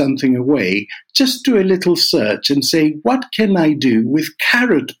throw something away, just do a little search and say, what can I do with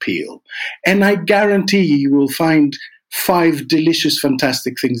carrot peel? And I guarantee you will find 5 delicious,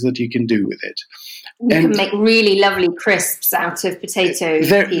 fantastic things that you can do with it. You can make really lovely crisps out of potato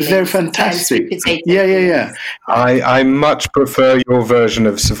peelings. They're fantastic. Yeah. I much prefer your version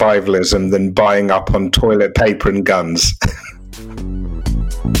of survivalism than buying up on toilet paper and guns.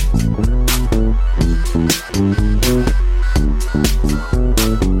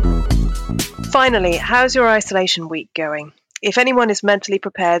 Finally, how's your isolation week going? If anyone is mentally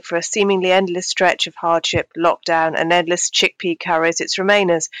prepared for a seemingly endless stretch of hardship, lockdown, and endless chickpea curries, it's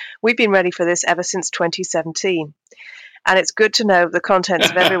Remainers. We've been ready for this ever since 2017. And it's good to know the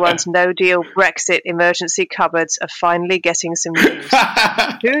contents of everyone's no-deal Brexit emergency cupboards are finally getting some use.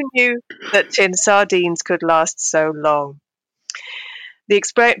 Who knew that tin sardines could last so long? The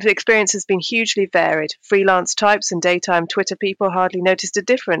experience has been hugely varied. Freelance types and daytime Twitter people hardly noticed a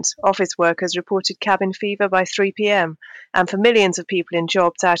difference. Office workers reported cabin fever by 3 p.m. And for millions of people in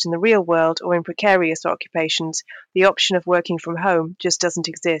jobs out in the real world or in precarious occupations, the option of working from home just doesn't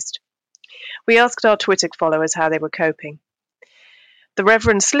exist. We asked our Twitter followers how they were coping. The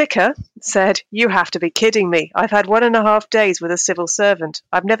Reverend Slicker said, "You have to be kidding me. I've had 1.5 days with a civil servant.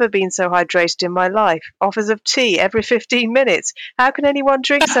 I've never been so hydrated in my life. Offers of tea every 15 minutes. How can anyone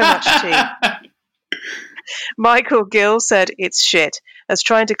drink so much tea?" Michael Gill said, "It's shit, as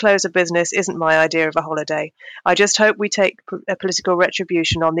trying to close a business isn't my idea of a holiday. I just hope we take a political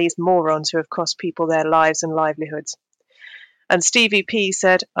retribution on these morons who have cost people their lives and livelihoods." And Stevie P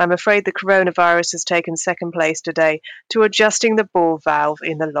said, "I'm afraid the coronavirus has taken second place today to adjusting the ball valve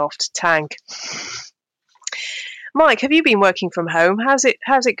in the loft tank." Mike, have you been working from home? How's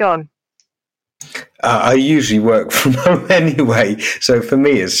it gone? I usually work from home anyway, so for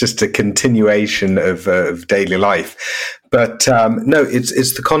me it's just a continuation of daily life. But no,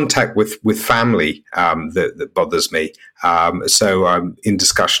 it's the contact with family that bothers me. So I'm in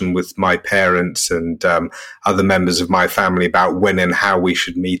discussion with my parents and other members of my family about when and how we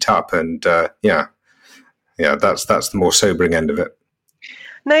should meet up, and that's the more sobering end of it.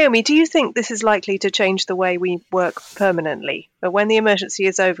 Naomi, do you think this is likely to change the way we work permanently? But when the emergency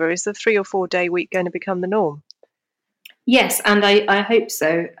is over, is the 3 or 4 day week going to become the norm? Yes, and I hope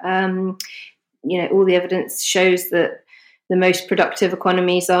so. All the evidence shows that the most productive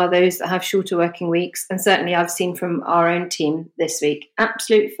economies are those that have shorter working weeks. And certainly I've seen from our own team this week,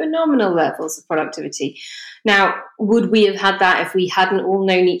 absolute phenomenal levels of productivity. Now, would we have had that if we hadn't all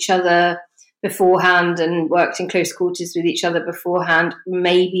known each other beforehand and worked in close quarters with each other beforehand?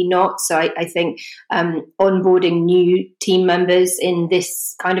 Maybe not. So I think onboarding new team members in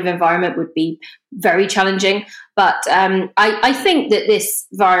this kind of environment would be very challenging. But I think that this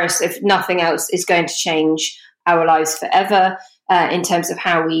virus, if nothing else, is going to change our lives forever in terms of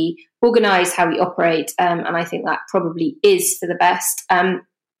how we organise, how we operate. And I think that probably is for the best.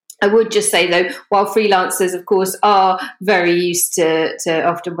 I would just say, though, while freelancers, of course, are very used to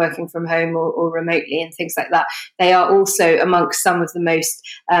often working from home or remotely and things like that, they are also amongst some of the most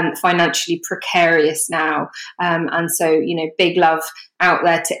financially precarious now. And so, big love out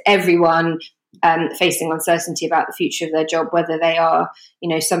there to everyone facing uncertainty about the future of their job, whether they are,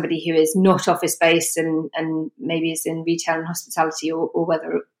 somebody who is not office-based and maybe is in retail and hospitality, or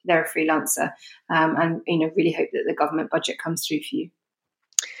whether they're a freelancer. And, really hope that the government budget comes through for you.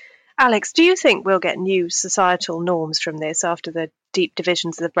 Alex, do you think we'll get new societal norms from this after the deep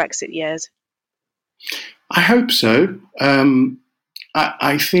divisions of the Brexit years? I hope so.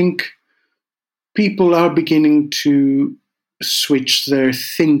 I think people are beginning to switch their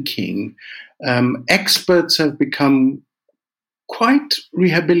thinking. Experts have become quite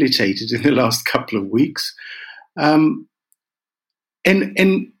rehabilitated in the last couple of weeks.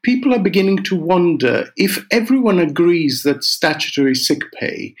 And people are beginning to wonder if everyone agrees that statutory sick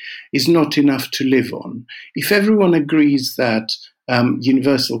pay is not enough to live on, if everyone agrees that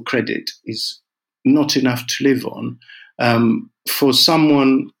universal credit is not enough to live on, for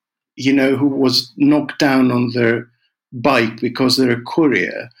someone, who was knocked down on their bike because they're a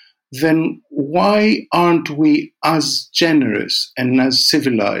courier, then why aren't we as generous and as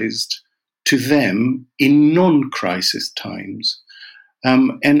civilized to them in non-crisis times?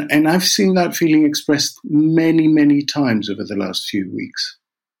 And I've seen that feeling expressed many, many times over the last few weeks.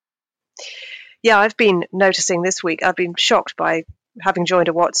 Yeah, I've been noticing this week, I've been shocked by having joined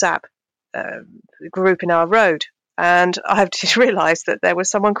a WhatsApp group in our road. And I've just realised that there was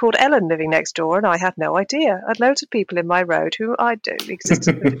someone called Ellen living next door, and I had no idea. I had loads of people in my road who I don't exist.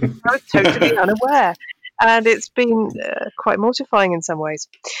 I was totally unaware. And it's been quite mortifying in some ways.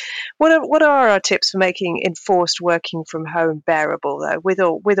 What are our tips for making enforced working from home bearable, though, with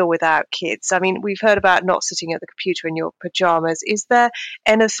or without kids? I mean, we've heard about not sitting at the computer in your pajamas. Is there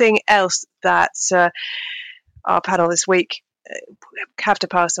anything else that our panel this week have to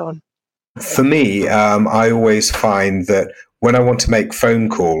pass on? For me, I always find that when I want to make phone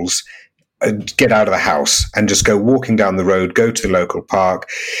calls, get out of the house and just go walking down the road, go to the local park.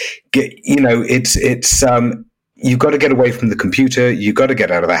 You've got to get away from the computer. You've got to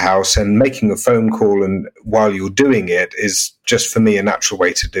get out of the house, and making a phone call and while you're doing it is just, for me, a natural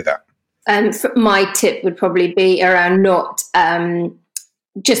way to do that. My tip would probably be around not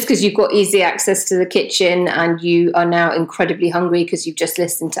just because you've got easy access to the kitchen and you are now incredibly hungry because you've just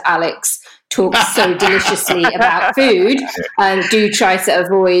listened to Alex talk so deliciously about food, do try to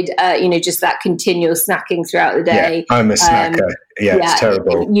avoid, just that continual snacking throughout the day. Yeah, I'm a snacker. It's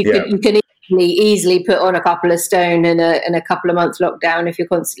terrible. You can easily put on a couple of stone in a couple of months lockdown if you're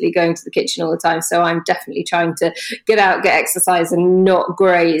constantly going to the kitchen all the time. So I'm definitely trying to get out, get exercise, and not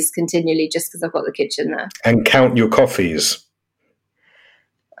graze continually just because I've got the kitchen there. And count your coffees.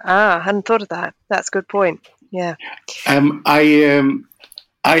 I hadn't thought of that. That's a good point. Yeah.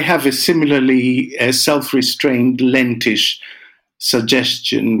 I have a similarly self-restrained Lentish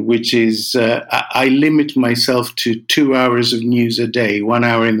suggestion, which is I limit myself to 2 hours of news a day, 1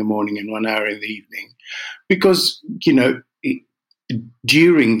 hour in the morning and 1 hour in the evening, because,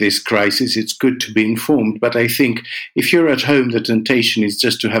 during this crisis, it's good to be informed. But I think if you're at home, the temptation is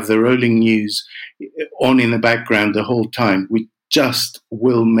just to have the rolling news on in the background the whole time, which just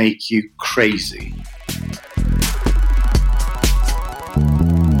will make you crazy.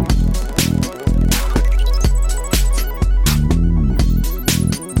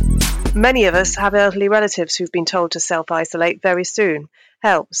 Many of us have elderly relatives who've been told to self-isolate very soon.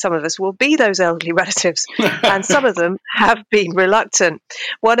 Hell, some of us will be those elderly relatives, and some of them have been reluctant.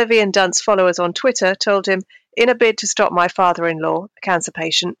 One of Ian Dunt's followers on Twitter told him, "In a bid to stop my father-in-law, a cancer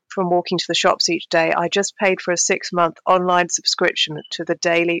patient, from walking to the shops each day, I just paid for a 6-month online subscription to the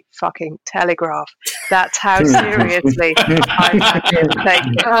Daily fucking Telegraph." That's how seriously I've had to take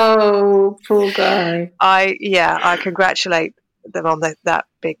it. Oh, poor guy. I congratulate them on that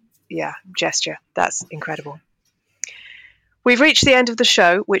big gesture. That's incredible. We've reached the end of the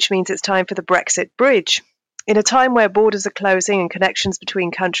show, which means it's time for the Brexit Bridge. In a time where borders are closing and connections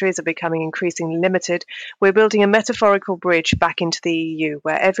between countries are becoming increasingly limited, we're building a metaphorical bridge back into the EU,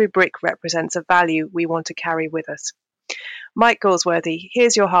 where every brick represents a value we want to carry with us. Mike Galsworthy,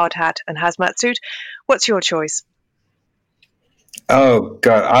 here's your hard hat and hazmat suit. What's your choice? Oh,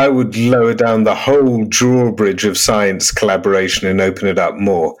 God, I would lower down the whole drawbridge of science collaboration and open it up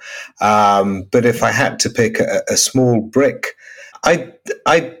more. But if I had to pick a small brick, I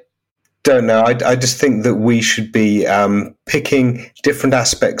don't know. I just think that we should be picking different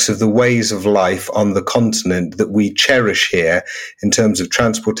aspects of the ways of life on the continent that we cherish here in terms of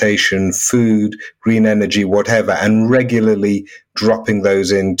transportation, food, green energy, whatever, and regularly dropping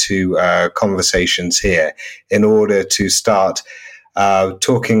those into conversations here in order to start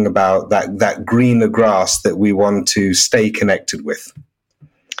talking about that greener grass that we want to stay connected with.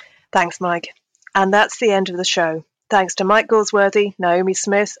 Thanks, Mike. And that's the end of the show. Thanks to Mike Galsworthy, Naomi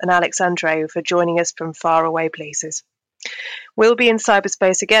Smith and Alex Andreou for joining us from faraway places. We'll be in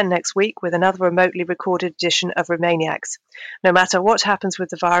cyberspace again next week with another remotely recorded edition of Remainiacs. No matter what happens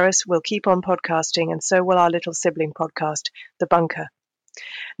with the virus, we'll keep on podcasting, and so will our little sibling podcast, The Bunker.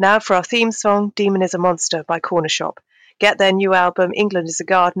 Now for our theme song, Demon is a Monster by Corner Shop. Get their new album, England is a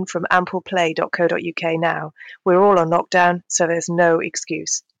Garden, from ampleplay.co.uk now. We're all on lockdown, so there's no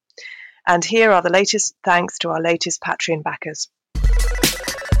excuse. And here are the latest thanks to our latest Patreon backers.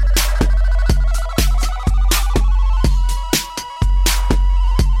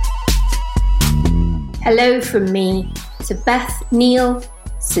 Hello from me to Beth Neal,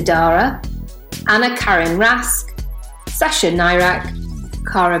 Sidara, Anna Karen Rask, Sasha Nairak,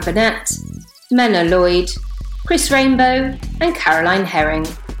 Cara Burnett, Mena Lloyd, Chris Rainbow and Caroline Herring.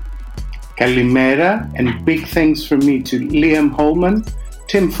 Kalimera, and big thanks from me to Liam Holman,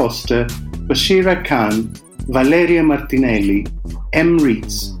 Tim Foster, Bashira Khan, Valeria Martinelli, M.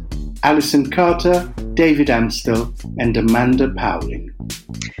 Reitz, Alison Carter, David Amstel and Amanda Powling.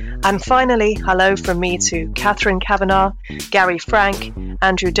 And finally, hello from me to Catherine Kavanagh, Gary Frank,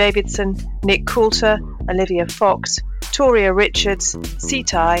 Andrew Davidson, Nick Coulter, Olivia Fox, Toria Richards,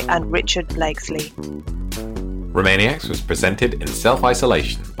 Sitai and Richard Blakesley. Remainiacs was presented in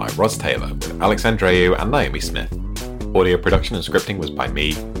self-isolation by Roz Taylor with Alex Andreou and Naomi Smith. Audio production and scripting was by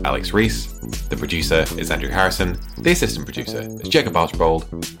me, Alex Rees. The producer is Andrew Harrison. The assistant producer is Jacob Archbold.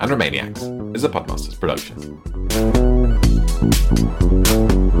 And Remainiacs is a Podmasters production.